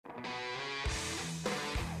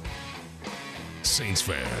Saints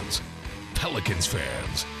fans, Pelicans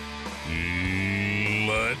fans,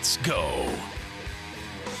 let's go.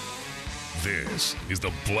 This is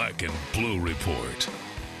the Black and Blue Report.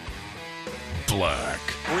 Black.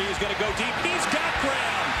 Brees going to go deep. He's got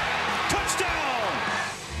ground. Touchdown.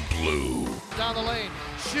 Blue. Down the lane.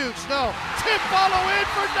 Shoots. No. Tip follow in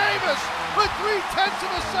for Davis with 3/10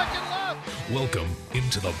 of a second left. Welcome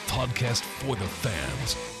into the podcast for the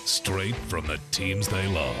fans, straight from the teams they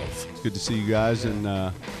love. It's good to see you guys, and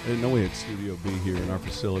I didn't know we had Studio B here in our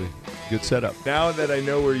facility. Good setup. Now that I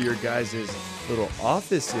know where your guys' little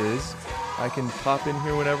office is, I can pop in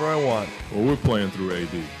here whenever I want. Well, we're playing through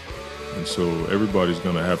AD, and so everybody's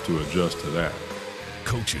going to have to adjust to that.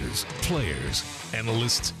 Coaches, players,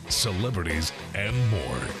 analysts, celebrities, and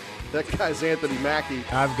more. That guy's Anthony Mackie.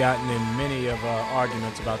 I've gotten in many of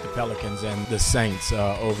arguments about the Pelicans and the Saints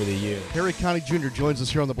over the years. Harry Connick Jr. joins us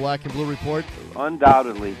here on the Black and Blue Report.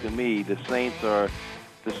 Undoubtedly, to me, the Saints are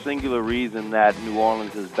the singular reason that New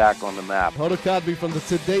Orleans is back on the map. Hoda Kotb from the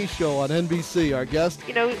Today Show on NBC, our guest.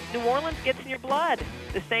 You know, New Orleans gets in your blood.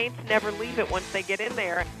 The Saints never leave it once they get in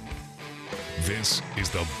there. This is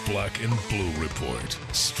the Black and Blue Report,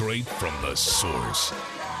 straight from the source.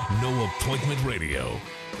 No appointment radio,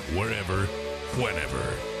 wherever,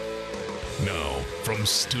 whenever. Now, from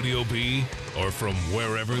Studio B or from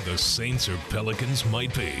wherever the Saints or Pelicans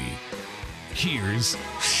might be, here's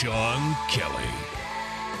Sean Kelly.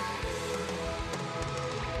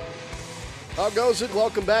 How goes it?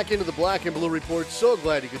 Welcome back into the Black and Blue Report. So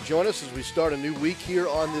glad you could join us as we start a new week here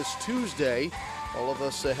on this Tuesday. All of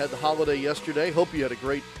us had the holiday yesterday. Hope you had a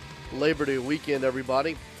great Labor Day weekend,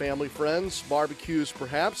 everybody. Family, friends, barbecues,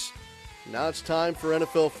 perhaps. Now it's time for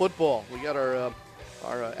NFL football. We got our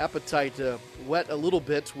appetite wet a little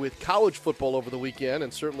bit with college football over the weekend,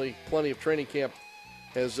 and certainly plenty of training camp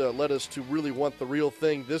has led us to really want the real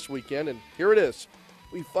thing this weekend. And here it is.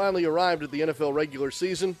 We finally arrived at the NFL regular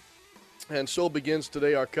season, and so begins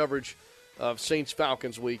today our coverage of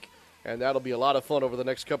Saints-Falcons week. And that'll be a lot of fun over the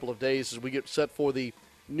next couple of days as we get set for the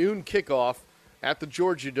noon kickoff at the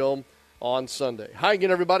Georgia Dome on Sunday. Hi again,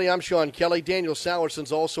 everybody. I'm Sean Kelly. Daniel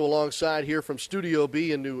Sawerson's also alongside here from Studio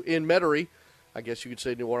B in Metairie. I guess you could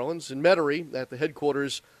say New Orleans. In Metairie at the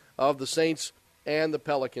headquarters of the Saints and the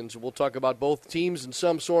Pelicans. We'll talk about both teams in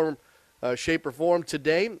some sort of shape or form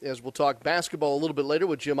today, as we'll talk basketball a little bit later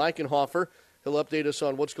with Jim Eichenhofer. He'll update us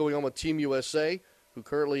on what's going on with Team USA, who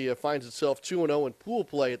currently finds itself 2-0 in pool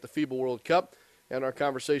play at the FIBA World Cup. And our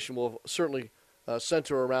conversation will certainly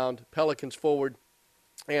center around Pelicans forward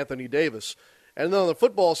Anthony Davis. And then on the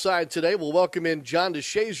football side today, we'll welcome in John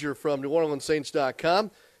DeShazier from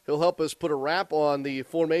NewOrleansSaints.com. He'll help us put a wrap on the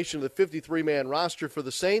formation of the 53-man roster for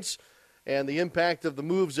the Saints and the impact of the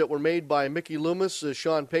moves that were made by Mickey Loomis,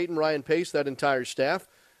 Sean Payton, Ryan Pace, that entire staff,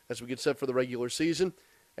 as we get set for the regular season.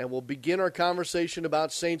 And we'll begin our conversation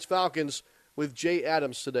about Saints-Falcons with Jay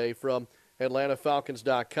Adams today from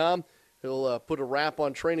AtlantaFalcons.com. He'll put a wrap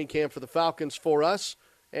on training camp for the Falcons for us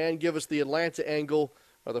and give us the Atlanta angle,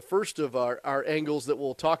 or the first of our angles that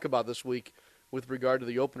we'll talk about this week with regard to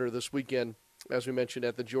the opener this weekend, as we mentioned,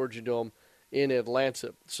 at the Georgia Dome in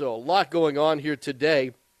Atlanta. So a lot going on here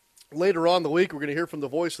today. Later on in the week, we're going to hear from the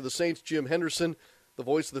voice of the Saints, Jim Henderson, the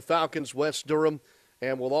voice of the Falcons, Wes Durham,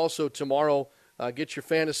 and we'll also tomorrow get your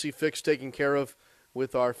fantasy fix taken care of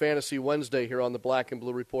with our Fantasy Wednesday here on the Black and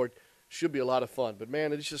Blue Report. Should be a lot of fun. But,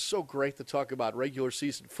 man, it's just so great to talk about regular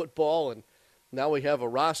season football. And now we have a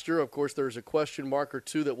roster. Of course, there's a question mark or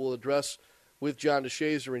two that we'll address with John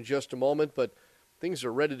DeShazier in just a moment. But things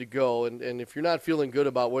are ready to go. And if you're not feeling good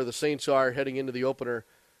about where the Saints are heading into the opener,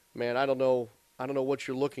 man, I don't know what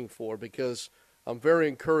you're looking for, because I'm very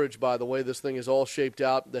encouraged by the way this thing is all shaped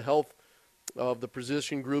out, the health of the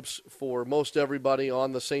position groups for most everybody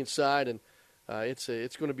on the Saints side. And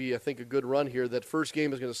it's going to be, I think, a good run here. That first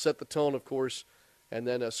game is going to set the tone, of course, and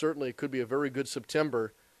then certainly it could be a very good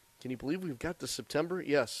September. Can you believe we've got to September?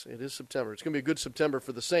 Yes, it is September. It's going to be a good September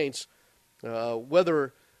for the Saints,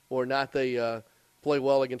 whether or not they play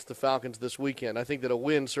well against the Falcons this weekend. I think that a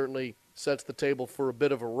win certainly sets the table for a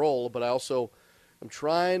bit of a roll, but I'm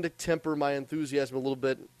trying to temper my enthusiasm a little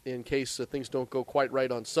bit in case things don't go quite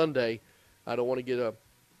right on Sunday. I don't want to get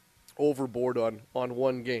overboard on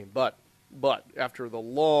one game, but after the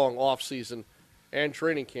long offseason and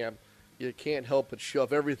training camp, you can't help but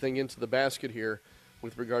shove everything into the basket here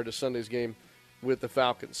with regard to Sunday's game with the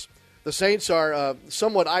Falcons. The Saints are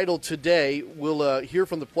somewhat idle today. We'll hear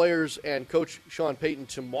from the players and Coach Sean Payton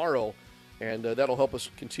tomorrow, and that'll help us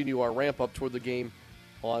continue our ramp up toward the game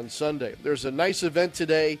on Sunday. There's a nice event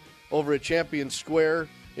today over at Champion Square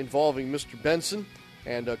involving Mr. Benson.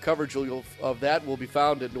 And coverage of that will be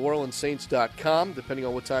found at NewOrleansSaints.com, depending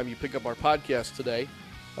on what time you pick up our podcast today.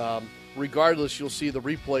 Regardless, you'll see the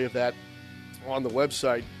replay of that on the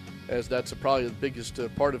website, as that's probably the biggest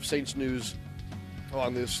part of Saints news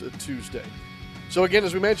on this Tuesday. So again,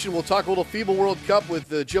 as we mentioned, we'll talk a little FIBA World Cup with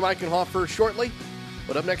Jim Eichenhofer shortly.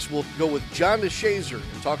 But up next, we'll go with John DeShazier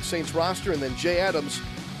and talk Saints roster, and then Jay Adams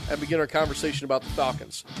and begin our conversation about the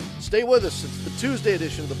Falcons. Stay with us. It's the Tuesday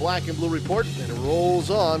edition of the Black and Blue Report, and it rolls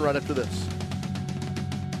on right after this.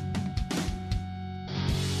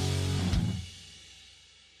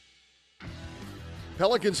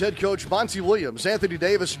 Pelicans head coach Monty Williams, Anthony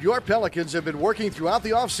Davis, and your Pelicans have been working throughout the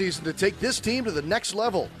offseason to take this team to the next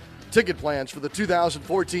level. Ticket plans for the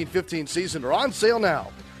 2014-15 season are on sale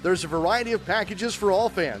now. There's a variety of packages for all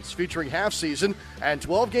fans, featuring half-season and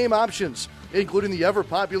 12-game options, including the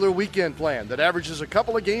ever-popular weekend plan that averages a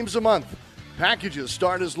couple of games a month. Packages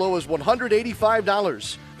start as low as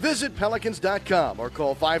 $185. Visit Pelicans.com or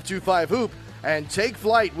call 525-HOOP and take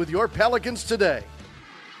flight with your Pelicans today.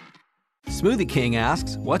 Smoothie King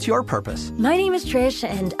asks, what's your purpose? My name is Trish,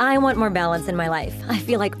 and I want more balance in my life. I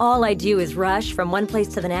feel like all I do is rush from one place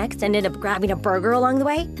to the next and end up grabbing a burger along the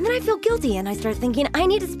way. And then I feel guilty, and I start thinking I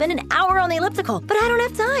need to spend an hour on the elliptical, but I don't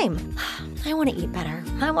have time. I want to eat better.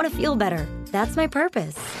 I want to feel better. That's my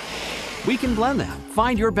purpose. We can blend that.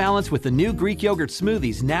 Find your balance with the new Greek yogurt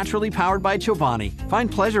smoothies naturally powered by Chobani.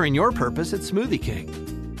 Find pleasure in your purpose at Smoothie King.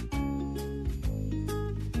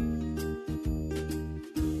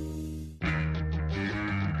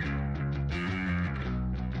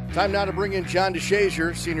 Time now to bring in John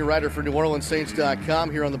DeShazier, senior writer for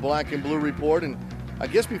NewOrleansSaints.com, here on the Black and Blue Report. And I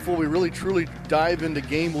guess before we really truly dive into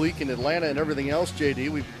game week in Atlanta and everything else, JD,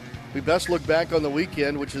 we best look back on the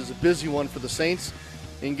weekend, which is a busy one for the Saints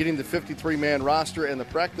in getting the 53-man roster and the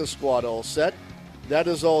practice squad all set. That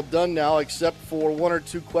is all done now, except for one or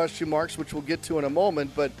two question marks, which we'll get to in a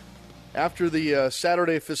moment. But after the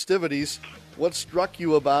Saturday festivities, what struck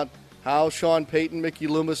you about how Sean Payton, Mickey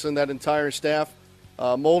Loomis, and that entire staff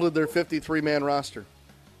molded their 53-man roster?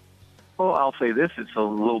 Well, I'll say this. It's a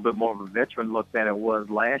little bit more of a veteran look than it was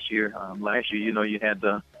last year. Last year, you had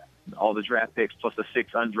all the draft picks plus the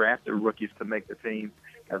 6 undrafted rookies to make the team,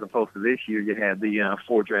 as opposed to this year, you had the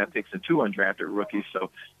 4 draft picks and 2 undrafted rookies. So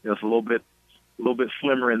it's a little bit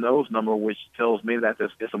slimmer in those numbers, which tells me that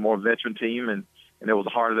it's a more veteran team, and it was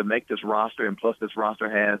harder to make this roster. And plus, this roster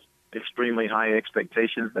has extremely high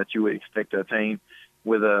expectations that you would expect to attain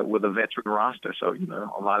with a veteran roster. So,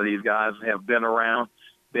 a lot of these guys have been around,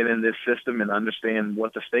 been in this system, and understand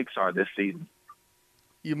what the stakes are this season.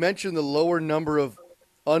 You mentioned the lower number of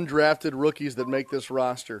undrafted rookies that make this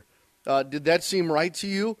roster. Did that seem right to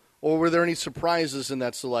you, or were there any surprises in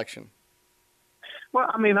that selection? Well,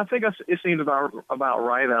 I think it seemed about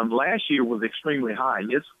right. Last year was extremely high.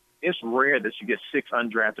 It's rare that you get 6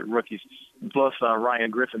 undrafted rookies, plus Ryan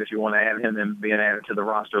Griffin, if you want to add him and being added to the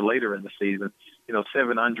roster later in the season.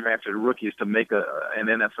 7 undrafted rookies to make an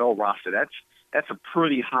NFL roster. That's a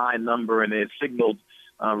pretty high number, and it signaled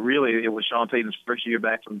really it was Sean Payton's first year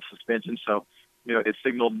back from suspension. So, it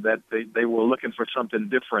signaled that they were looking for something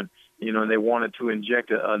different, and they wanted to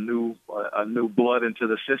inject a new blood into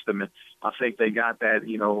the system. And I think they got that,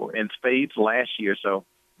 in spades last year. So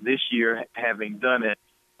this year, having done it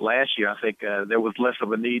last year, I think there was less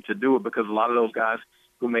of a need to do it because a lot of those guys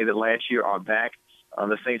who made it last year are back.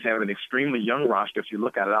 The Saints have an extremely young roster. If you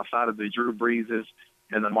look at it, outside of the Drew Breeses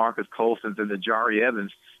and the Marcus Colsons and the Jari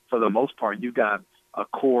Evans, for the most part, you've got a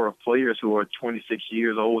core of players who are 26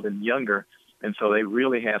 years old and younger. And so they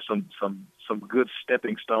really have some good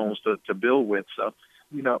stepping stones to build with. So,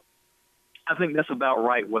 I think that's about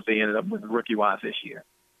right what they ended up with rookie-wise this year.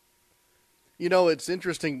 It's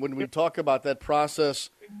interesting when we talk about that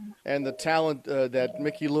process and the talent that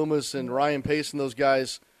Mickey Loomis and Ryan Pace and those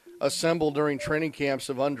guys assembled during training camps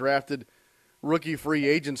of undrafted rookie free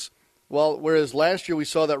agents. Well, whereas last year we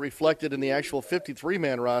saw that reflected in the actual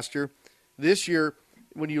 53-man roster, this year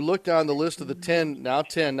when you look down the list of the 10, now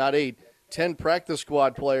 10, not 8, 10 practice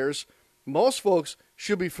squad players, most folks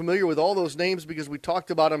should be familiar with all those names because we talked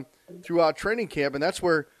about them throughout training camp, and that's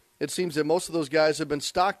where it seems that most of those guys have been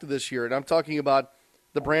stocked this year. And I'm talking about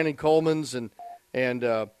the Brandon Colemans and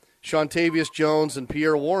Shontavious Jones and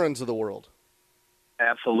Pierre Warrens of the world.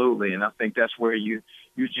 Absolutely, and I think that's where you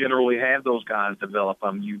generally have those guys develop.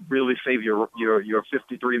 You really save your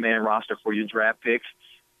 53-man roster for your draft picks,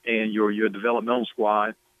 and your developmental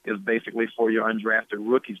squad is basically for your undrafted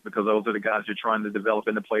rookies because those are the guys you're trying to develop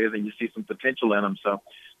into players, and you see some potential in them. So,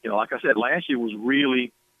 like I said, last year was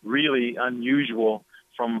really, really unusual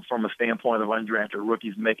from a standpoint of undrafted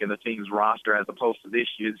rookies making the team's roster as opposed to this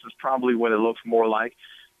year. This is probably what it looks more like,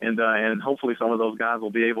 and hopefully some of those guys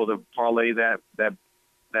will be able to parlay that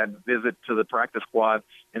visit to the practice squad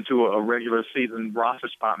into a regular season roster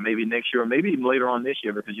spot maybe next year or maybe even later on this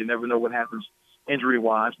year, because you never know what happens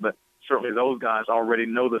injury-wise. But certainly those guys already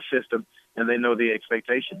know the system and they know the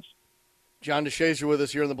expectations. John DeShazier with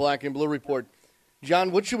us here in the Black and Blue Report.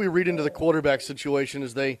 John, what should we read into the quarterback situation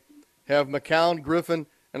as they have McCown, Griffin,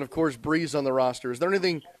 and, of course, Brees on the roster? Is there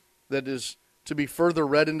anything that is to be further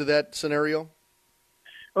read into that scenario?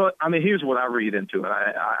 Well, I mean, here's what I read into it.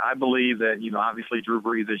 I believe that, obviously Drew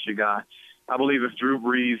Brees is your guy. I believe if Drew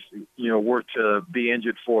Brees, were to be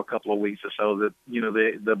injured for a couple of weeks or so, that,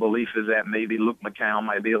 the belief is that maybe Luke McCown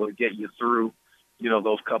might be able to get you through,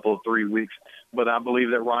 those couple of 3 weeks. But I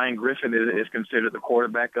believe that Ryan Griffin is considered the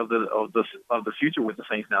quarterback of the future with the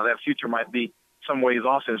Saints. Now, that future might be some ways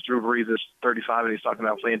off since Drew Brees is 35 and he's talking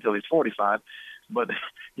about playing until he's 45. But,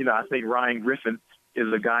 I think Ryan Griffin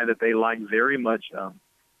is a guy that they like very much.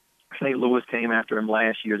 St. Louis came after him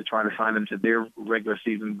last year to try to sign him to their regular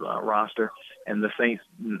season roster, and the Saints,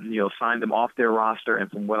 signed him off their roster. And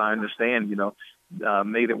from what I understand,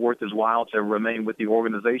 made it worth his while to remain with the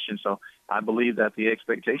organization. So I believe that the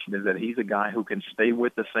expectation is that he's a guy who can stay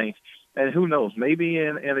with the Saints. And who knows, maybe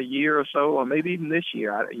in a year or so, or maybe even this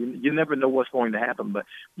year, you never know what's going to happen. But,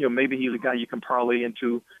 maybe he's a guy you can parlay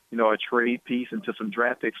into, a trade piece, into some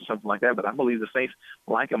draft picks or something like that. But I believe the Saints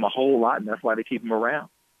like him a whole lot, and that's why they keep him around.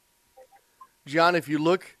 John, if you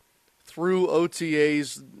look through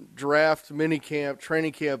OTAs, draft, minicamp,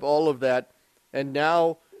 training camp, all of that, and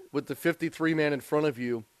now with the 53-man in front of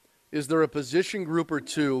you, is there a position group or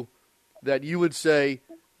two that you would say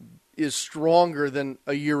is stronger than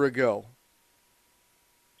a year ago?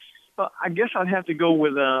 Well, I guess I'd have to go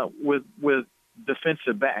with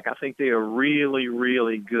defensive back. I think they are really,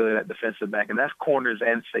 really good at defensive back, and that's corners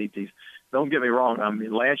and safeties. Don't get me wrong. I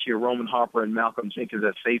mean, last year, Roman Harper and Malcolm Jenkins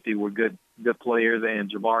at safety were good players, and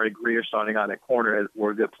Jabari Greer starting out at corner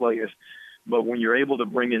were good players. But when you're able to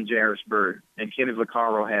bring in Jarris Byrd, and Kenny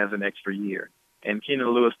Vaccaro has an extra year, and Keenan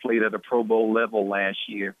Lewis played at a Pro Bowl level last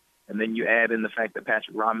year, and then you add in the fact that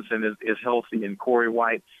Patrick Robinson is healthy and Corey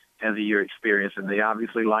White has a year experience, and they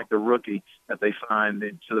obviously like the rookie that they signed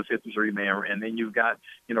to the 53-man. And then you've got,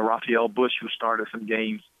 Raphael Bush, who started some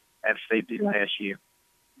games at safety last year,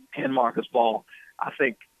 and Marcus Ball. I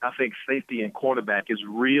think safety and cornerback is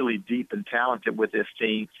really deep and talented with this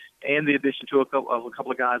team, and the addition to a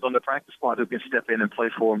couple of guys on the practice squad who can step in and play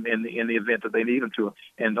for them in the event that they need them to.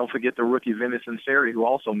 And don't forget the rookie Vinny Sinceri, who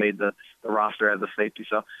also made the roster as a safety.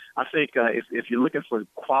 So I think if you're looking for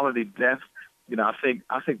quality depth, I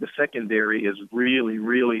think the secondary is really,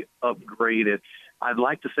 really upgraded. I'd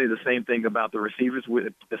like to say the same thing about the receivers,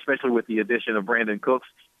 especially with the addition of Brandon Cooks.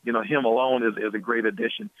 Him alone is a great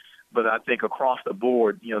addition. But I think across the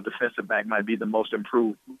board, defensive back might be the most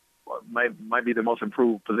improved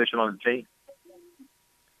position on the team.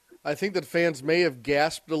 I think that fans may have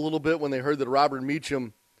gasped a little bit when they heard that Robert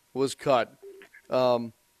Meacham was cut.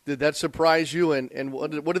 Did that surprise you? And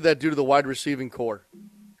what did that do to the wide receiving core?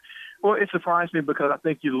 Well, it surprised me because I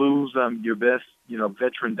think you lose your best,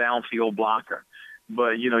 veteran downfield blocker.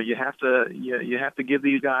 But you have to give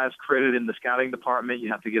these guys credit in the scouting department. You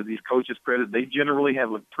have to give these coaches credit. They generally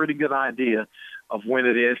have a pretty good idea of when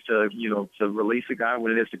it is to release a guy,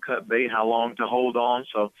 when it is to cut bait, how long to hold on.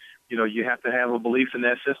 So you have to have a belief in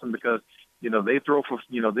that system because they throw for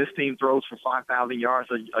this team throws for 5,000 yards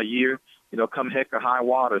a year. Come heck or high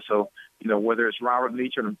water. So whether it's Robert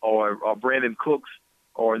Meacham or Brandon Cooks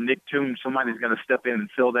or Nick Toombs, somebody's going to step in and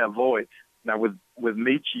fill that void. Now, with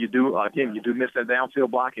Meach, you do miss that downfield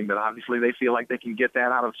blocking, but obviously they feel like they can get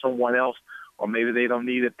that out of someone else, or maybe they don't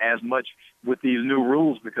need it as much with these new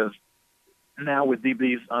rules because now with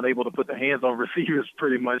DBs unable to put their hands on receivers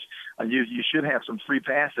pretty much, you should have some free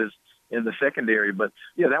passes in the secondary. But,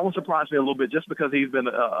 yeah, that one surprised me a little bit just because he's been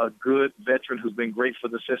a good veteran who's been great for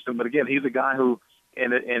the system. But, again, he's a guy who,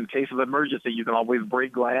 in case of emergency, you can always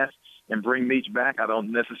break glass and bring Meach back. I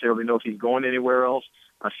don't necessarily know if he's going anywhere else.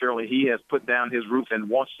 Certainly he has put down his roots and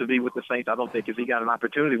wants to be with the Saints. I don't think if he got an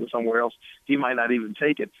opportunity with somewhere else, he might not even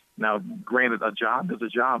take it. Now, granted, a job is a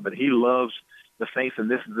job, but he loves the Saints,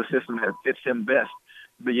 and this is the system that fits him best.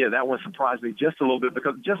 But, yeah, that one surprised me just a little bit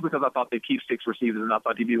because I thought they'd keep 6 receivers and I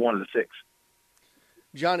thought he'd be one of the 6.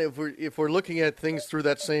 John, if we're looking at things through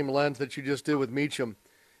that same lens that you just did with Meacham,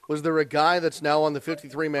 was there a guy that's now on the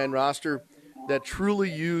 53-man roster that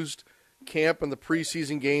truly used camp and the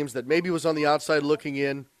preseason games that maybe was on the outside looking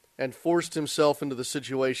in and forced himself into the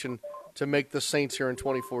situation to make the Saints here in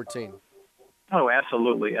 2014? Oh,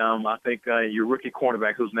 absolutely. I think your rookie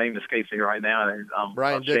cornerback, whose name escapes me right now, and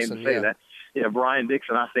Brian Dixon, to say that. Yeah, Brian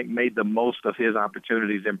Dixon, I think, made the most of his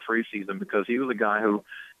opportunities in preseason because he was a guy who,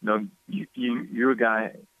 you're a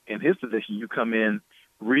guy in his position. You come in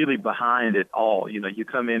really behind it all. You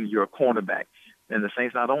come in, you're a cornerback. And the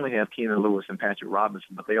Saints not only have Keenan Lewis and Patrick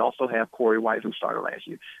Robinson, but they also have Corey White, who started last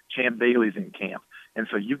year. Champ Bailey's in camp. And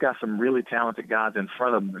so you've got some really talented guys in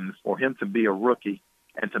front of him. And for him to be a rookie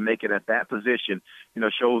and to make it at that position,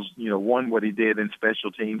 shows, one, what he did in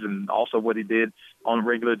special teams and also what he did on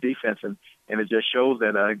regular defense. And it just shows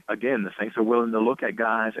that, again, the Saints are willing to look at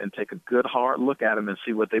guys and take a good, hard look at them and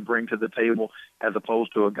see what they bring to the table as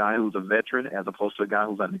opposed to a guy who's a veteran, as opposed to a guy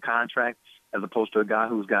who's under contract, as opposed to a guy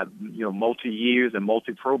who's got, multi-years and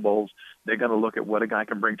multi-Pro Bowls. They're going to look at what a guy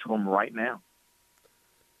can bring to them right now.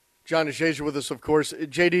 John DeShazier with us, of course.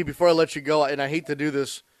 JD, before I let you go, and I hate to do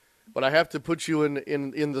this, but I have to put you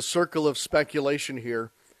in the circle of speculation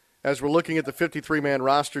here. As we're looking at the 53-man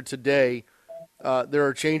roster today, there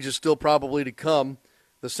are changes still probably to come.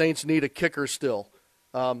 The Saints need a kicker still.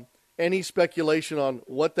 Any speculation on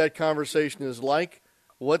what that conversation is like,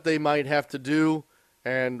 what they might have to do,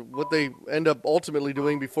 and what they end up ultimately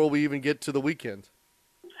doing before we even get to the weekend?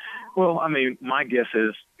 Well, I mean, my guess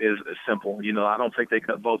is simple. I don't think they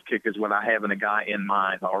cut both kickers without having a guy in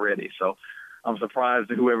mind already. So I'm surprised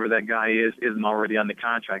that whoever that guy isn't already under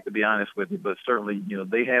contract, to be honest with you. But certainly,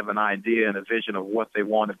 they have an idea and a vision of what they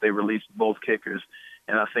want if they release both kickers.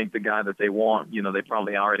 And I think the guy that they want, they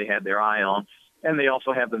probably already had their eye on. And they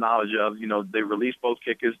also have the knowledge of, they released both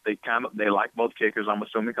kickers. They like both kickers, I'm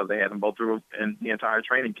assuming, because they had them both through in the entire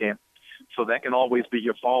training camp. So that can always be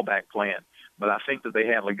your fallback plan. But I think that they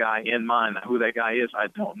have a guy in mind. Who that guy is, I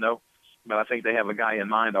don't know. But I think they have a guy in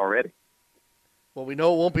mind already. Well, we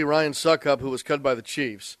know it won't be Ryan Succop, who was cut by the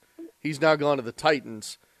Chiefs. He's now gone to the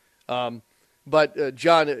Titans. But,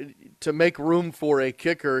 John, to make room for a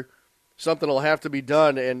kicker, something will have to be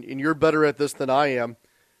done, and you're better at this than I am.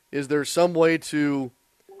 Is there some way to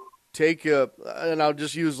take and I'll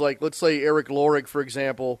just use, let's say Eric Lorig, for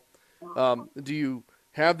example. Do you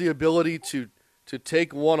have the ability to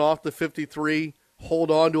take one off the 53,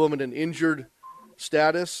 hold on to him in an injured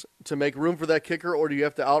status to make room for that kicker, or do you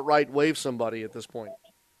have to outright waive somebody at this point?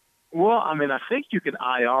 Well, I mean, I think you can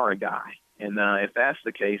IR a guy. And if that's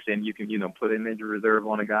the case, then you can, put an injury reserve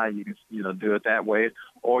on a guy. You can, do it that way.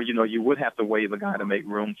 Or, you would have to waive a guy to make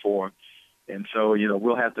room for him. And so,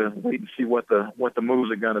 we'll have to wait and see what the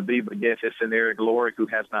moves are going to be. But, yes, it's an Eric Lorig who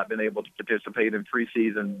has not been able to participate in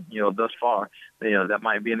preseason, thus far. That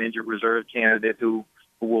might be an injured reserve candidate who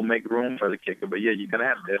will make room for the kicker. But, yeah,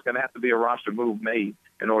 there's going to have to be a roster move made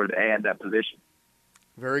in order to add that position.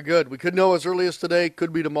 Very good. We could know as early as today,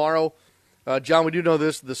 could be tomorrow. John, we do know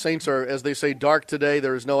this. The Saints are, as they say, dark today.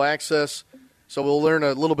 There is no access. So we'll learn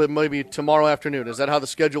a little bit maybe tomorrow afternoon. Is that how the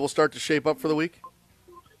schedule will start to shape up for the week?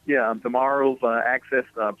 Yeah, tomorrow's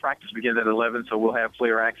practice begins at 11, so we'll have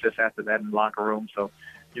clear access after that in the locker room. So,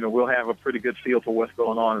 we'll have a pretty good feel for what's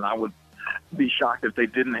going on, and I would be shocked if they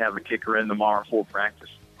didn't have a kicker in tomorrow for practice.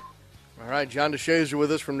 All right, John DeShazier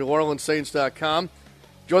with us from NewOrleansSaints.com.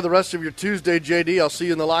 Enjoy the rest of your Tuesday, JD. I'll see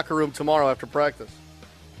you in the locker room tomorrow after practice.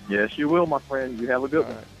 Yes, you will, my friend. You have a good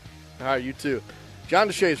one. All right, you too. John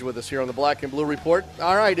DeShazier with us here on the Black and Blue Report.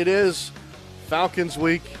 All right, it is Falcons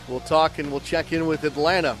week. We'll talk and we'll check in with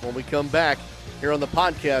Atlanta when we come back here on the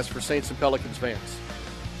podcast for Saints and Pelicans fans.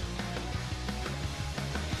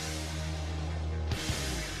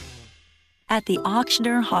 At the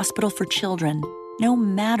Auctioner Hospital for Children, no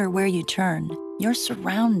matter where you turn, you're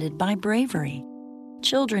surrounded by bravery.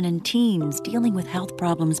 Children and teens dealing with health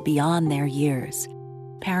problems beyond their years.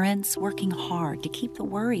 Parents working hard to keep the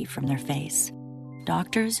worry from their face.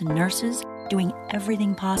 Doctors and nurses doing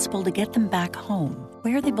everything possible to get them back home,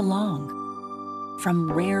 where they belong.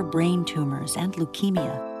 From rare brain tumors and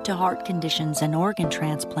leukemia to heart conditions and organ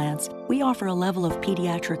transplants, we offer a level of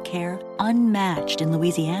pediatric care unmatched in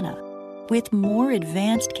Louisiana, with more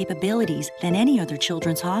advanced capabilities than any other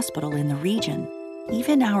children's hospital in the region.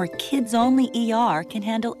 Even our kids-only ER can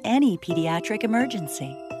handle any pediatric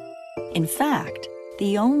emergency. In fact,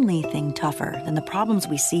 the only thing tougher than the problems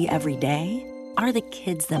we see every day are the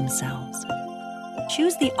kids themselves.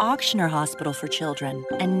 Choose the Auctioner Hospital for Children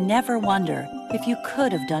and never wonder if you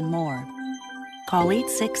could have done more. Call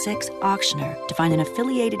 866-AUCTIONER to find an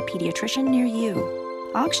affiliated pediatrician near you.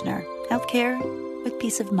 Auctioner, healthcare with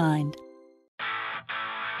peace of mind.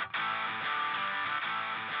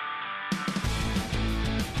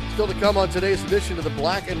 Still to come on today's edition of the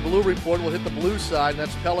Black and Blue Report, we'll hit the blue side, and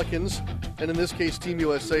that's Pelicans, and in this case, Team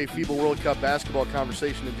USA FIBA World Cup basketball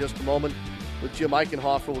conversation in just a moment. with Jim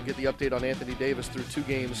Eichenhofer. We'll get the update on Anthony Davis through 2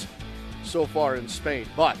 games so far in Spain.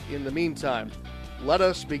 But in the meantime, let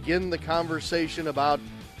us begin the conversation about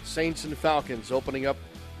Saints and Falcons opening up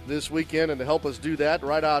this weekend. And to help us do that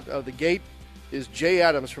right out of the gate is Jay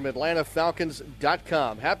Adams from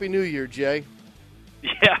AtlantaFalcons.com. Happy New Year, Jay.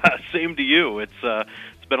 Yeah, same to you. It's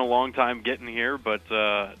been a long time getting here, but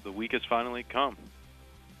the week has finally come.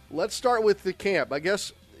 Let's start with the camp. I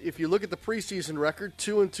guess if you look at the preseason record,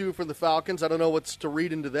 2-2 for the Falcons. I don't know what's to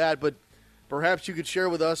read into that, but perhaps you could share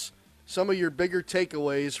with us some of your bigger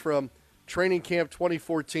takeaways from training camp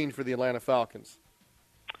 2014 for the Atlanta Falcons.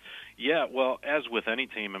 Yeah, well, as with any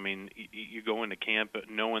team, I mean, you go into camp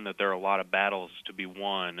knowing that there are a lot of battles to be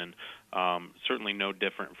won, and certainly no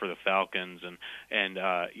different for the Falcons. And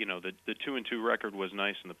you know, the 2-2 record was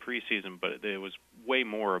nice in the preseason, but it was way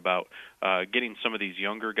more about getting some of these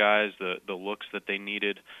younger guys the looks that they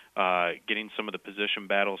needed, getting some of the position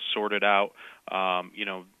battles sorted out. You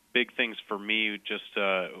know, big things for me just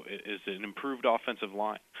is an improved offensive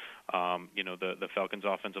line. You know, the Falcons'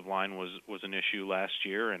 offensive line was an issue last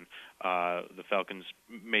year, and the Falcons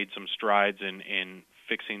made some strides in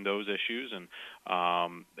fixing those issues, and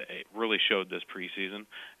it really showed this preseason.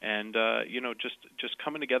 And you know, just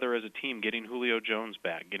coming together as a team, getting Julio Jones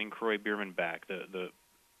back, getting Kroy Bierman back, the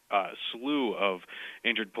slew of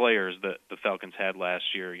injured players that the Falcons had last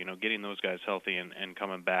year, you know, getting those guys healthy and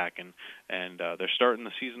coming back, and they're starting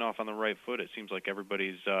the season off on the right foot. It seems like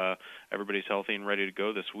everybody's healthy and ready to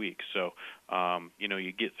go this week. So, you know,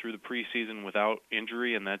 you get through the preseason without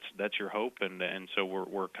injury, and that's your hope, and so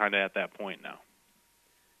we're kind of at that point now.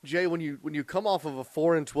 Jay, when you come off of a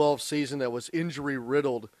 4-12 season that was injury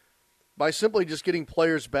riddled, by simply just getting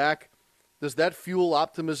players back, does that fuel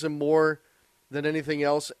optimism more than anything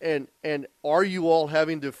else? And are you all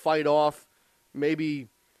having to fight off maybe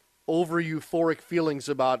over euphoric feelings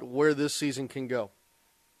about where this season can go?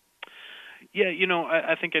 Yeah, you know,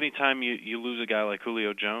 I think anytime you lose a guy like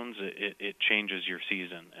Julio Jones, it changes your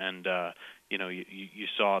season. And, you know, you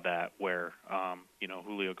saw that where, you know,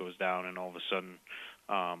 Julio goes down and all of a sudden,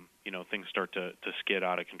 you know, things start to skid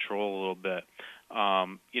out of control a little bit.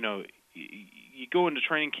 You know, you go into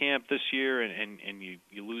training camp this year and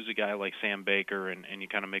you lose a guy like Sam Baker and you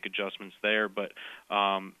kind of make adjustments there, but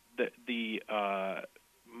the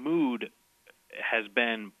mood has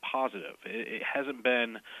been positive. It hasn't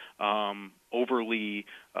been overly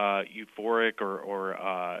euphoric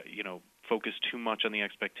or you know, focused too much on the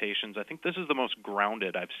expectations. I think this is the most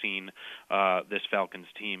grounded I've seen this Falcons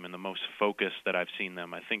team and the most focused that I've seen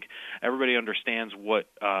them. I think everybody understands what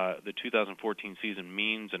the 2014 season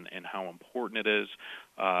means and how important it is.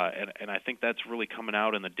 And I think that's really coming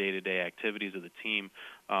out in the day-to-day activities of the team.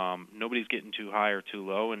 Nobody's getting too high or too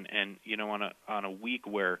low. And you know, on a week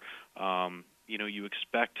where you know, you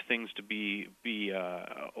expect things to be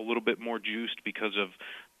a little bit more juiced because of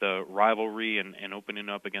the rivalry and opening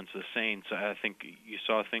up against the Saints, I think you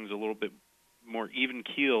saw things a little bit more even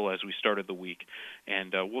keel as we started the week,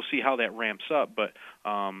 and we'll see how that ramps up. But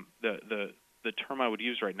the term I would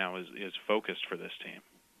use right now is focused for this team.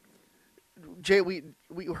 Jay, we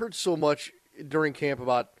heard so much during camp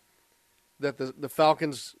about that the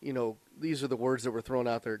Falcons, you know, these are the words that were thrown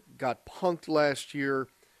out there, got punked last year,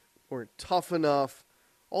 weren't tough enough.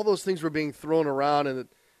 All those things were being thrown around, and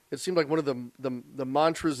it seemed like one of the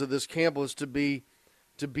mantras of this camp was to be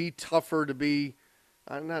tougher, to be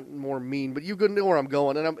not more mean, but you know where I'm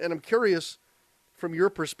going. And I'm curious, from your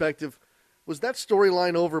perspective, was that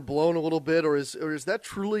storyline overblown a little bit, or is that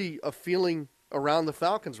truly a feeling around the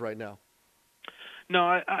Falcons right now? No,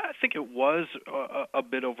 I think it was a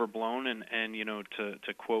bit overblown, and you know,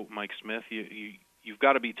 to quote Mike Smith, you've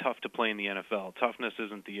got to be tough to play in the NFL. Toughness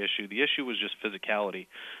isn't the issue. The issue was just physicality,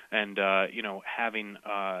 and you know, having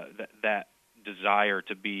that desire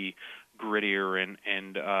to be grittier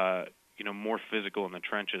and you know, more physical in the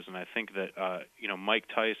trenches. And I think that you know, Mike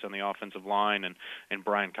Tice on the offensive line and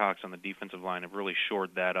Brian Cox on the defensive line have really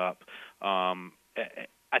shored that up.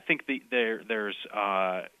 I think there's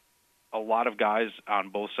a lot of guys on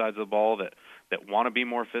both sides of the ball that want to be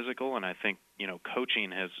more physical, and I think, you know,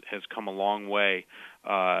 coaching has come a long way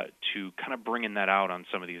to kind of bringing that out on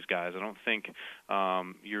some of these guys. I don't think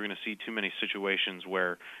you're going to see too many situations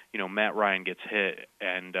where, you know, Matt Ryan gets hit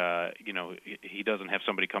and you know, he doesn't have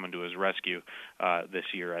somebody coming to his rescue this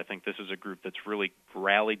year. I think this is a group that's really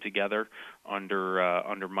rallied together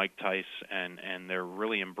under Mike Tice, and they're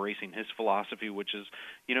really embracing his philosophy, which is,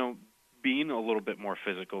 you know, being a little bit more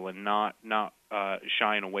physical and not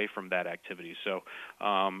shying away from that activity. So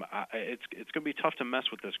it's going to be tough to mess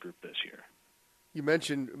with this group this year. You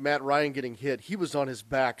mentioned Matt Ryan getting hit. He was on his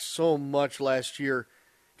back so much last year.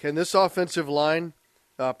 Can this offensive line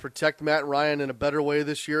protect Matt Ryan in a better way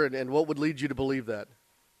this year, and what would lead you to believe that?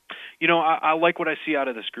 You know, I like what I see out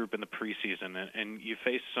of this group in the preseason, and you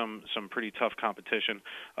face some pretty tough competition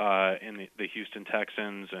in the Houston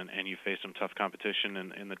Texans, and you face some tough competition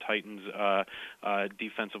in the Titans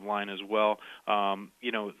defensive line as well.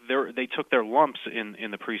 You know, they took their lumps in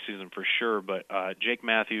the preseason for sure, but Jake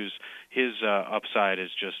Matthews, his upside is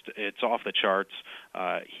it's off the charts.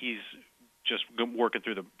 He's just working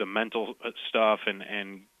through the mental stuff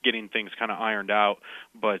and getting things kind of ironed out,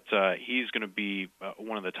 but he's going to be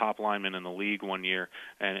one of the top linemen in the league one year,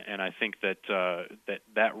 and I think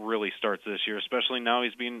that really starts this year, especially now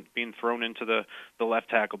he's being thrown into the left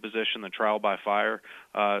tackle position, the trial by fire,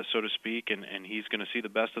 so to speak, and he's going to see the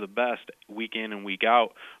best of the best week in and week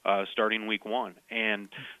out, starting week one. And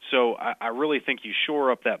so I really think you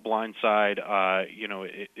shore up that blind side. You know,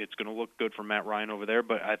 it's going to look good for Matt Ryan over there,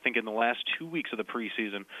 but I think in the last 2 weeks of the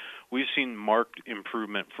preseason, we've seen marked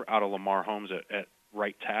improvement out of Lamar Holmes at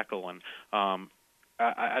right tackle, and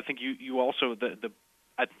I think you also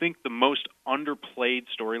I think the most underplayed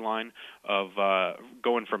storyline of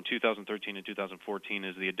going from 2013 to 2014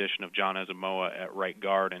 is the addition of John Asamoah at right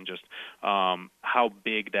guard, and just how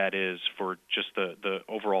big that is for just the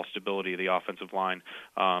overall stability of the offensive line.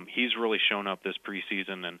 He's really shown up this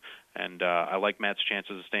preseason, and I like Matt's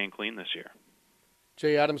chances of staying clean this year.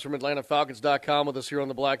 Jay Adams from AtlantaFalcons.com with us here on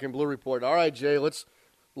the Black and Blue Report. All right, Jay, let's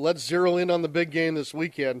zero in on the big game this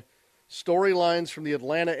weekend. Storylines from the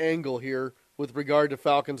Atlanta angle here with regard to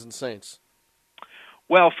Falcons and Saints.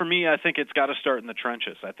 Well, for me, I think it's got to start in the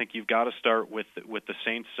trenches. I think you've got to start with the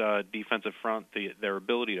Saints' defensive front, their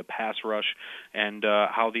ability to pass rush, and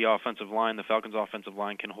how the Falcons' offensive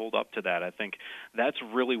line can hold up to that. I think that's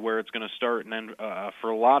really where it's going to start. And then for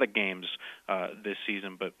a lot of games this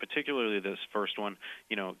season, but particularly this first one,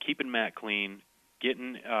 you know, keeping Matt clean,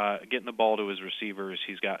 getting the ball to his receivers.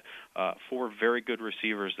 He's got 4 very good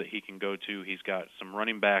receivers that he can go to. He's got some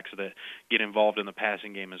running backs that get involved in the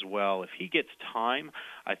passing game as well. If he gets time,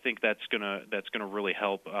 I think that's gonna really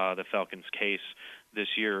help the Falcons' case this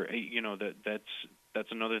year. You know,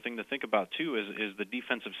 that's another thing to think about too is the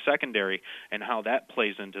defensive secondary and how that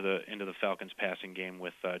plays into the Falcons' passing game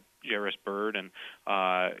with Jairus Byrd and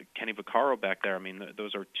Kenny Vaccaro back there. I mean,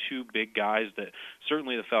 those are 2 big guys that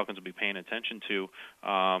certainly the Falcons will be paying attention to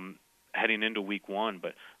heading into week one.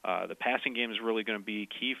 But the passing game is really going to be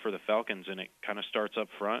key for the Falcons, and it kind of starts up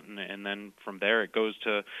front, and then from there it goes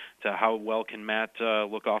to how well can Matt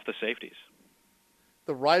look off the safeties.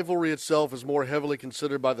 The rivalry itself is more heavily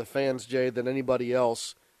considered by the fans, Jay, than anybody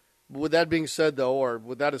else. With that being said, though, or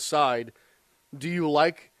with that aside, do you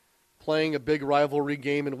like playing a big rivalry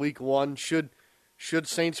game in week one? Should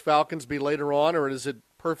Saints-Falcons be later on, or is it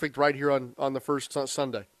perfect right here on the first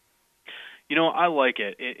Sunday? You know, I like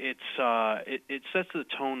it. It sets the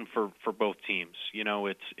tone for both teams. You know,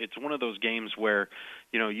 it's one of those games where,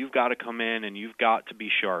 you know, you've got to come in and you've got to be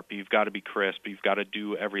sharp. You've got to be crisp. You've got to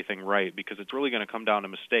do everything right, because it's really going to come down to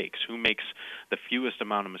mistakes. Who makes the fewest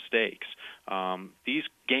amount of mistakes? These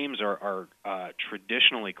games are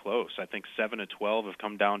traditionally close. I think 7-12 have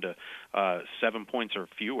come down to 7 points or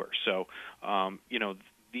fewer. So, you know,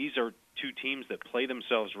 these are 2 teams that play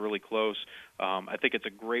themselves really close. I think it's a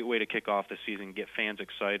great way to kick off the season, get fans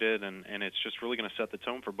excited, and it's just really going to set the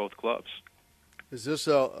tone for both clubs. Is this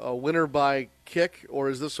a winner by kick, or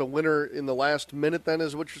is this a winner in the last minute then,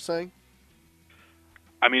 is what you're saying?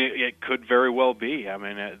 I mean, it could very well be. I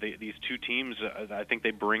mean, these 2 teams, I think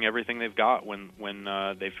they bring everything they've got when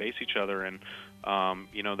they face each other. And,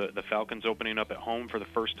 you know, the Falcons opening up at home for the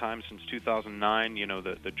first time since 2009, you know,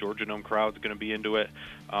 the Georgia Dome crowd's going to be into it.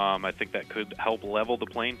 I think that could help level the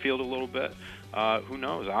playing field a little bit. Who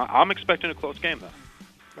knows? I'm expecting a close game,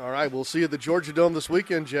 though. All right, we'll see you at the Georgia Dome this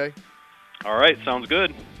weekend, Jay. All right, sounds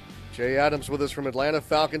good. Jay Adams with us from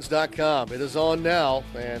AtlantaFalcons.com. It is on now,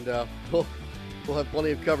 and we'll have plenty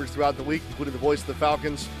of coverage throughout the week, including the voice of the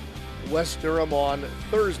Falcons, Wes Durham, on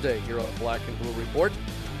Thursday here on the Black and Blue Report.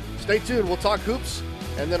 Stay tuned. We'll talk hoops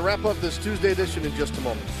and then wrap up this Tuesday edition in just a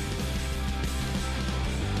moment.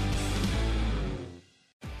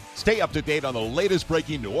 Stay up to date on the latest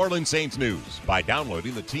breaking New Orleans Saints news by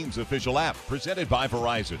downloading the team's official app presented by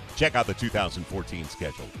Verizon. Check out the 2014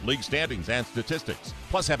 schedule, league standings, and statistics.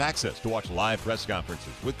 Plus have access to watch live press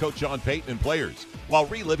conferences with Coach Sean Payton and players while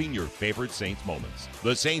reliving your favorite Saints moments.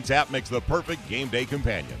 The Saints app makes the perfect game day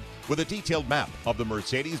companion with a detailed map of the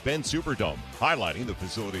Mercedes-Benz Superdome, highlighting the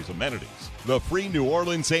facility's amenities. The free New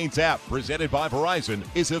Orleans Saints app presented by Verizon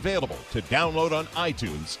is available to download on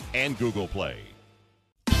iTunes and Google Play.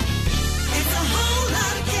 It's a whole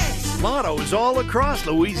lot of cash. Lotto is all across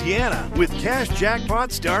Louisiana with cash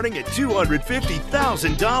jackpots starting at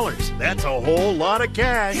 $250,000. That's a whole lot of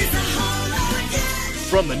cash.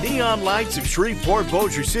 From the neon lights of Shreveport,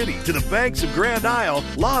 Bossier City to the banks of Grand Isle,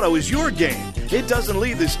 Lotto is your game. It doesn't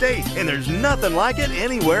leave the state, and there's nothing like it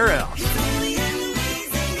anywhere else.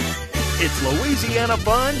 It's Louisiana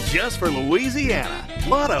fun just for Louisiana.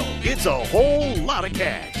 Lotto, it's a whole lot of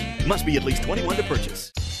cash. Must be at least 21 to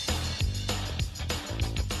purchase.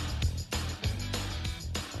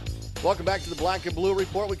 Welcome back to the Black and Blue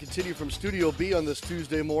Report. We continue from Studio B on this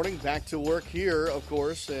Tuesday morning. Back to work here, of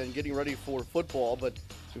course, and getting ready for football, but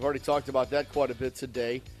we've already talked about that quite a bit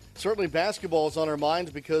today. Certainly basketball is on our minds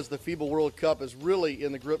because the FIBA World Cup is really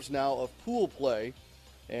in the grips now of pool play,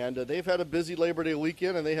 and they've had a busy Labor Day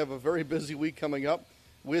weekend, and they have a very busy week coming up.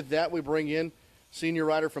 With that, we bring in senior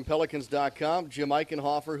writer from Pelicans.com, Jim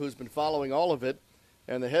Eichenhofer, who's been following all of it.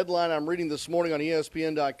 And the headline I'm reading this morning on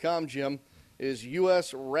ESPN.com, Jim, is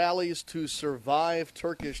U.S. rallies to survive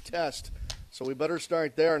Turkish test. So we better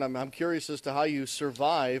start there, and I'm curious as to how you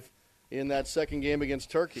survive in that second game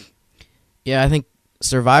against Turkey. Yeah, I think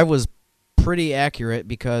survive was pretty accurate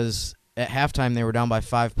because at halftime they were down by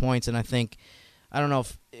 5 points, and I think it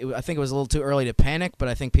was a little too early to panic, but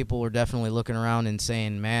I think people were definitely looking around and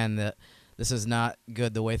saying, man, that this is not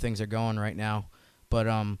good the way things are going right now. But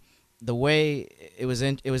the way it was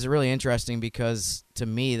really interesting because to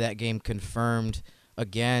me that game confirmed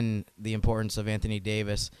again the importance of Anthony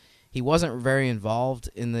Davis. He wasn't very involved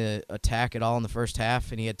in the attack at all in the first half,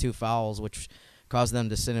 and he had 2 fouls, which caused them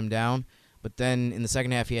to sit him down. But then in the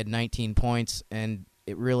second half he had 19 points, and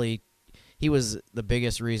he was the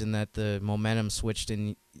biggest reason that the momentum switched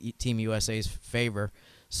in Team USA's favor.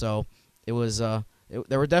 So it was there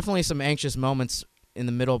were definitely some anxious moments in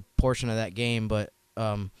the middle portion of that game, but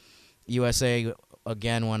USA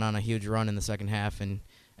again went on a huge run in the second half and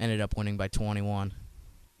ended up winning by 21.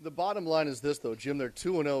 The bottom line is this, though, Jim. They're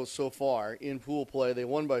 2-0 so far in pool play. They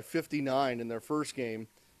won by 59 in their first game,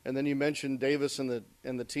 and then you mentioned Davis and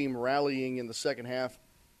the team rallying in the second half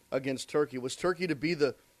against Turkey. Was Turkey to be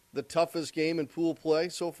the toughest game in pool play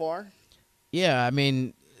so far? Yeah, I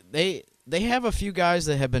mean they have a few guys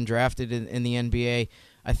that have been drafted in the NBA.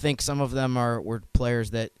 I think some of them were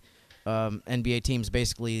players that NBA teams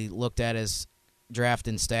basically looked at as draft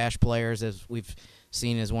and stash players, as we've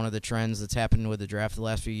seen as one of the trends that's happened with the draft the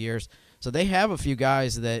last few years. So they have a few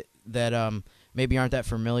guys that maybe aren't that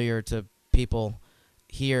familiar to people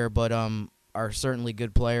here, but are certainly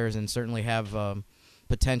good players and certainly have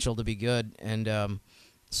potential to be good. And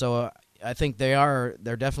so I think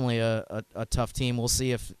they're definitely a tough team. We'll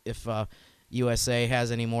see if USA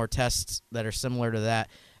has any more tests that are similar to that.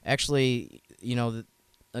 Actually,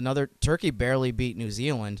 Turkey barely beat New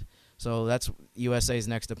Zealand, so that's USA's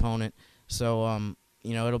next opponent. So,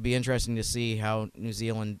 it'll be interesting to see how New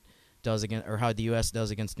Zealand does how the U.S. does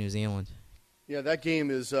against New Zealand. Yeah, that game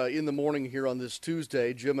is in the morning here on this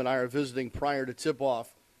Tuesday. Jim and I are visiting prior to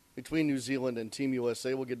tip-off between New Zealand and Team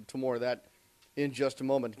USA. We'll get to more of that in just a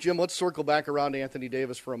moment. Jim, let's circle back around to Anthony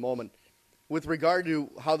Davis for a moment. With regard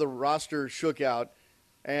to how the roster shook out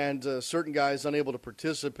and certain guys unable to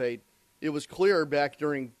participate, it was clear back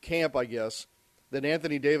during camp, I guess, that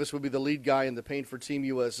Anthony Davis would be the lead guy in the paint for Team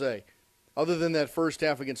USA. Other than that first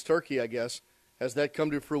half against Turkey, I guess, has that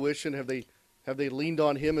come to fruition? Have they leaned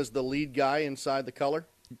on him as the lead guy inside the color?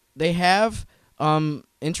 They have.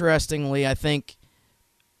 Interestingly, I think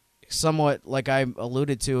somewhat like I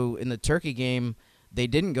alluded to in the Turkey game, they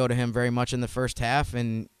didn't go to him very much in the first half,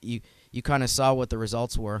 and you kind of saw what the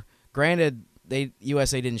results were. Granted,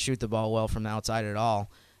 USA didn't shoot the ball well from the outside at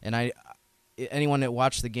all, and anyone that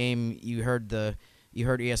watched the game, you heard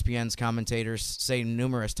ESPN's commentators say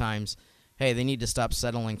numerous times, hey, they need to stop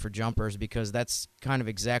settling for jumpers because that's kind of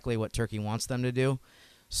exactly what Turkey wants them to do.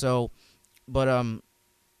 So, but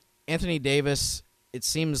Anthony Davis, it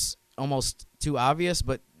seems almost too obvious,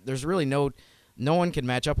 but there's really no one can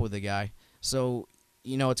match up with the guy. So,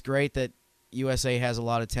 it's great that USA has a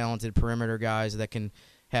lot of talented perimeter guys that can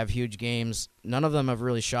have huge games. None of them have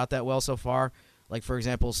really shot that well so far. Like, for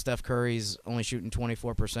example, Steph Curry's only shooting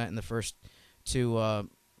 24% in the first 2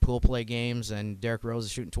 pool play games, and Derrick Rose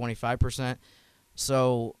is shooting 25%.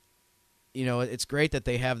 So, it's great that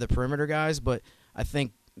they have the perimeter guys, but I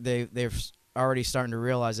think they're already starting to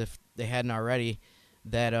realize, if they hadn't already,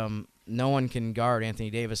 that no one can guard Anthony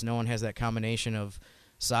Davis. No one has that combination of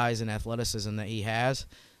size and athleticism that he has.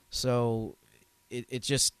 So it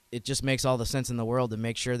just makes all the sense in the world to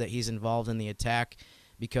make sure that he's involved in the attack,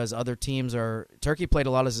 because other teams Turkey played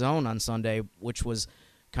a lot of zone on Sunday, which was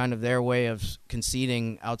kind of their way of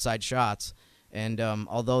conceding outside shots. And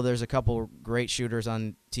although there's a couple great shooters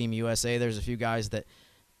on Team USA, there's a few guys that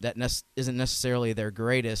isn't necessarily their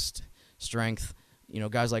greatest strength.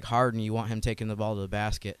 Guys like Harden, you want him taking the ball to the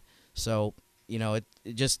basket. So, it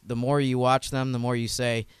just the more you watch them, the more you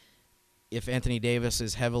say, if Anthony Davis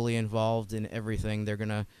is heavily involved in everything, they're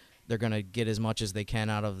gonna get as much as they can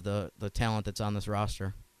out of the talent that's on this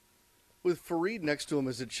roster. With Fareed next to him,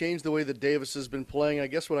 has it changed the way that Davis has been playing? I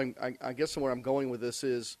guess where I'm going with this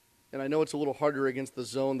is, and I know it's a little harder against the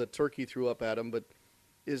zone that Turkey threw up at him, but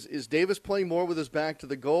is Davis playing more with his back to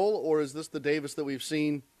the goal, or is this the Davis that we've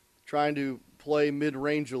seen trying to play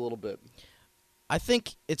mid-range a little bit? I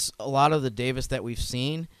think it's a lot of the Davis that we've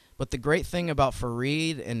seen, but the great thing about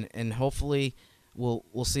Fareed, and hopefully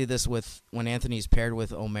we'll see this with when Anthony's paired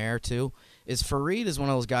with Omer too, is Fareed is one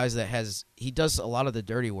of those guys that he does a lot of the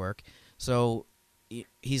dirty work. So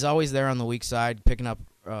he's always there on the weak side, picking up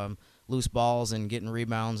loose balls and getting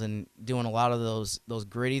rebounds and doing a lot of those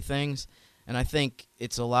gritty things. And I think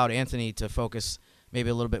it's allowed Anthony to focus maybe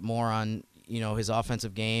a little bit more on his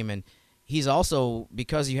offensive game. And he's also,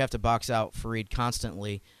 because you have to box out Fareed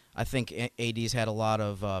constantly, I think AD's had a lot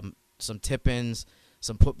of some tip-ins,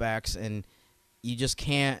 some putbacks, and you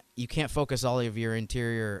can't focus all of your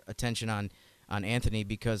interior attention on Anthony,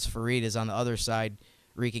 because Fareed is on the other side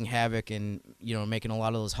wreaking havoc and making a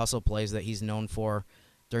lot of those hustle plays that he's known for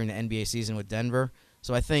during the NBA season with Denver.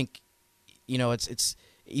 So I think it's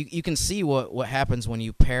you can see what happens when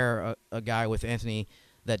you pair a guy with Anthony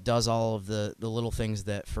that does all of the little things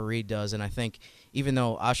that Fareed does. And I think even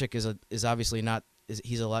though Asik is obviously not,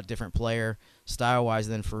 he's a lot different player style-wise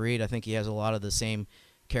than Fareed, I think he has a lot of the same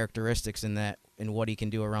characteristics in what he can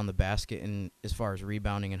do around the basket and as far as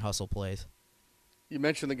rebounding and hustle plays. You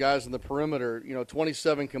mentioned the guys in the perimeter,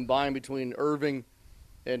 27 combined between Irving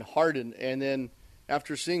and Harden. And then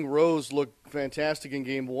after seeing Rose look fantastic in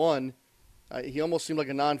game one, he almost seemed like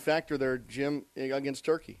a non-factor there, Jim, against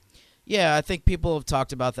Turkey. Yeah, I think people have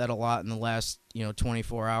talked about that a lot in the last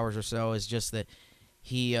 24 hours or so. Is just that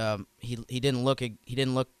he didn't look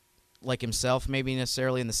like himself maybe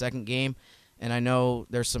necessarily in the second game, and I know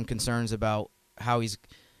there's some concerns about how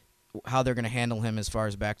they're going to handle him as far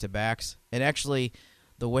as back-to-backs. And actually,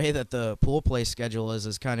 the way that the pool play schedule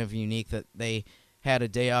is kind of unique, that they had a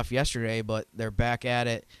day off yesterday, but they're back at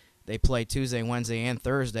it. They play Tuesday, Wednesday, and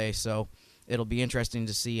Thursday, so it'll be interesting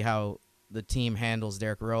to see how the team handles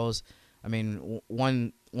Derrick Rose. I mean,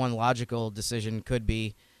 one logical decision could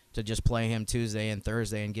be to just play him Tuesday and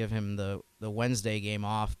Thursday and give him the Wednesday game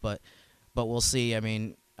off, but we'll see. I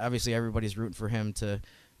mean, obviously everybody's rooting for him to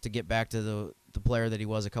get back to the player that he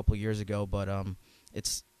was a couple years ago, but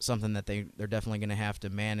it's something that they're definitely going to have to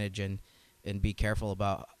manage and be careful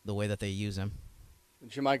about the way that they use him.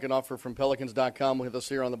 Jim Eichenhofer from Pelicans.com with us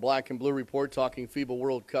here on the Black and Blue Report talking FIBA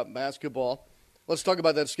World Cup basketball. Let's talk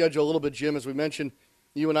about that schedule a little bit, Jim. As we mentioned,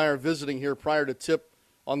 you and I are visiting here prior to tip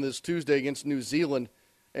on this Tuesday against New Zealand.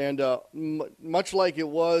 And much like it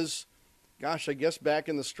was, I guess back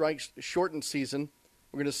in the strikes shortened season,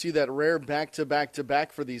 we're going to see that rare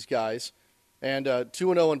back-to-back-to-back for these guys. And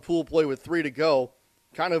 2-0 in pool play with 3 to go.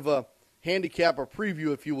 Kind of a handicap or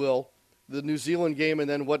preview, if you will, the New Zealand game and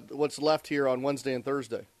then what's left here on Wednesday and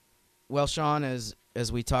Thursday. Well, Sean, as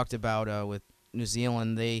we talked about with New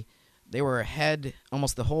Zealand, they were ahead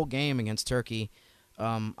almost the whole game against Turkey.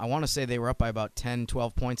 I want to say they were up by about 10,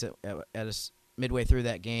 12 points at midway through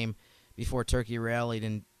that game before Turkey rallied,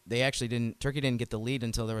 and Turkey didn't get the lead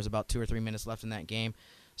until there was about 2 or 3 minutes left in that game.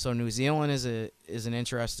 So New Zealand is an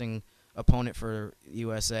interesting opponent for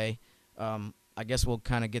USA. I guess we'll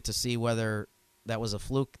kind of get to see whether that was a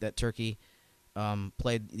fluke that Turkey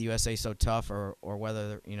played the USA so tough, or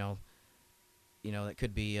whether it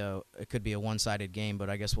could be a one-sided game. But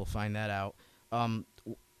I guess we'll find that out.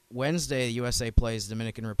 Wednesday, USA plays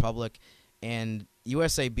Dominican Republic, and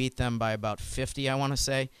USA beat them by about 50, I want to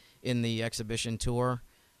say, in the exhibition tour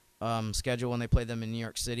schedule when they played them in New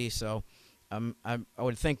York City. So I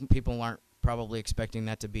would think people aren't probably expecting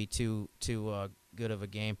that to be too good of a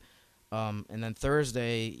game. And then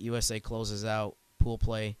Thursday, USA closes out pool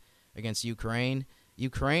play against Ukraine.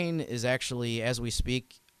 Ukraine is actually, as we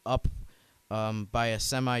speak, up by a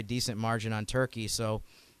semi-decent margin on Turkey. So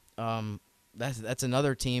that's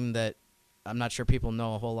another team that I'm not sure people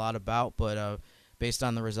know a whole lot about, but based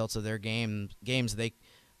on the results of their games,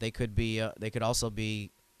 they could also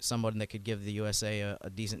be someone that could give the USA a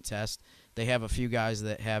decent test. They have a few guys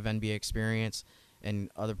that have NBA experience and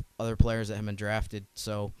other players that have been drafted.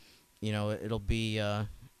 So, it'll be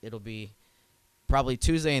probably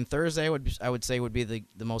Tuesday and Thursday I would say would be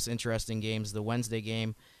the most interesting games. The Wednesday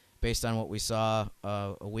game, based on what we saw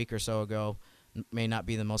a week or so ago, may not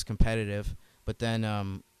be the most competitive. But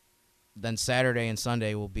then Saturday and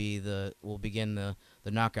Sunday will begin the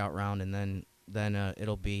knockout round, and then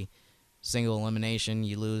it'll be single elimination.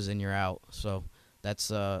 You lose and you're out. So that's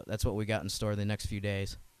what we got in store the next few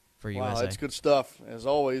days for USA. Wow, that's good stuff as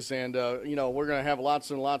always. And we're going to have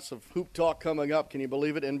lots and lots of hoop talk coming up. Can you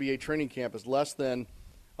believe it? NBA training camp is less than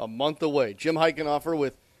a month away. Jim Heichenhofer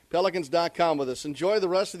with Pelicans.com with us. Enjoy the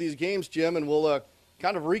rest of these games, Jim, and we'll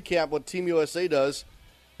kind of recap what Team USA does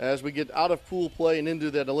as we get out of pool play and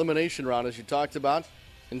into that elimination round, as you talked about.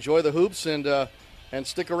 Enjoy the hoops and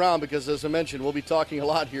stick around because, as I mentioned, we'll be talking a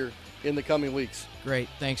lot here in the coming weeks. Great.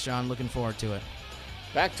 Thanks, John. Looking forward to it.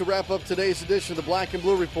 Back to wrap up today's edition of the Black and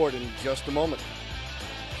Blue Report in just a moment.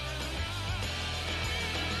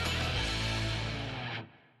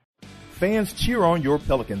 Fans cheer on your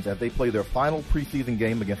Pelicans as they play their final preseason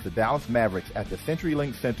game against the Dallas Mavericks at the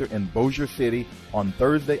CenturyLink Center in Bossier City on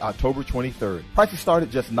Thursday, October 23rd. Prices start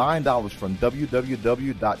at just $9 from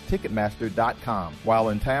www.ticketmaster.com. While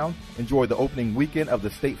in town, enjoy the opening weekend of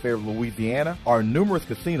the State Fair of Louisiana, our numerous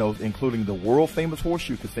casinos including the world-famous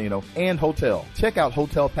Horseshoe Casino and Hotel. Check out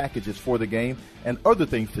hotel packages for the game and other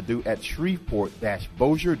things to do at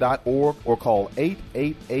shreveport-bossier.org or call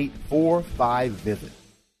 888-45-VISIT.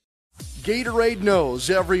 Gatorade knows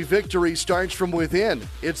every victory starts from within.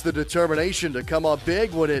 It's the determination to come up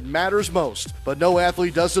big when it matters most. But no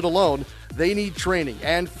athlete does it alone. They need training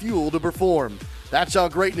and fuel to perform. That's how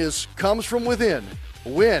greatness comes from within.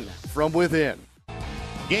 Win from within.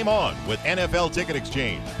 Game on with NFL Ticket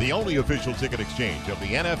Exchange, the only official ticket exchange of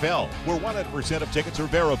the NFL, where 100% of tickets are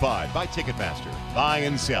verified by Ticketmaster. Buy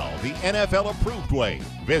and sell the NFL-approved way.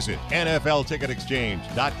 Visit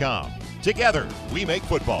NFLTicketExchange.com. Together, we make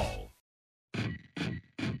football.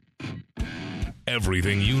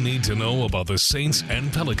 Everything you need to know about the Saints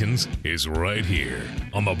and Pelicans is right here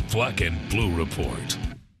on the Black and Blue Report.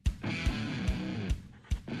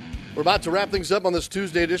 We're about to wrap things up on this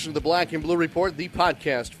Tuesday edition of the Black and Blue Report, the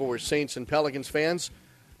podcast for Saints and Pelicans fans.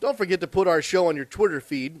 Don't forget to put our show on your Twitter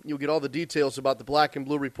feed. You'll get all the details about the Black and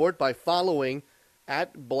Blue Report by following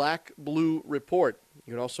at Black Blue Report.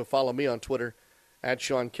 You can also follow me on Twitter at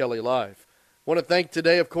Sean Kelly Live. I want to thank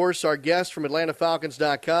today, of course, our guests from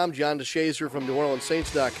AtlantaFalcons.com, John DeShazer from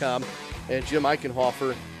NewOrleansSaints.com, and Jim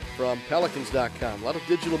Eichenhofer from Pelicans.com. A lot of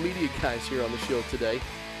digital media guys here on the show today.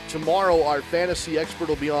 Tomorrow, our fantasy expert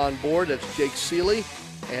will be on board. That's Jake Seeley.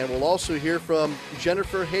 And we'll also hear from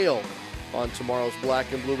Jennifer Hale on tomorrow's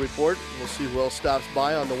Black and Blue Report. We'll see who else stops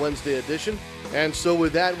by on the Wednesday edition. And so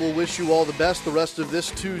with that, we'll wish you all the best the rest of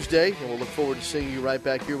this Tuesday. And we'll look forward to seeing you right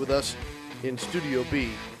back here with us in Studio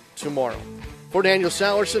B tomorrow. For Daniel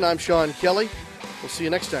Salerson, I'm Sean Kelly. We'll see you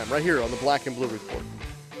next time right here on the Black and Blue Report.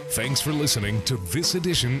 Thanks for listening to this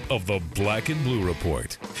edition of the Black and Blue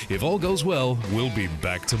Report. If all goes well, we'll be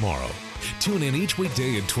back tomorrow. Tune in each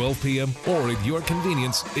weekday at 12 p.m. or at your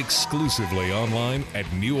convenience exclusively online at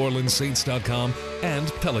NewOrleansSaints.com and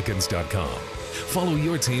Pelicans.com. Follow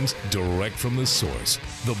your teams direct from the source,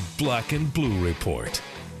 the Black and Blue Report.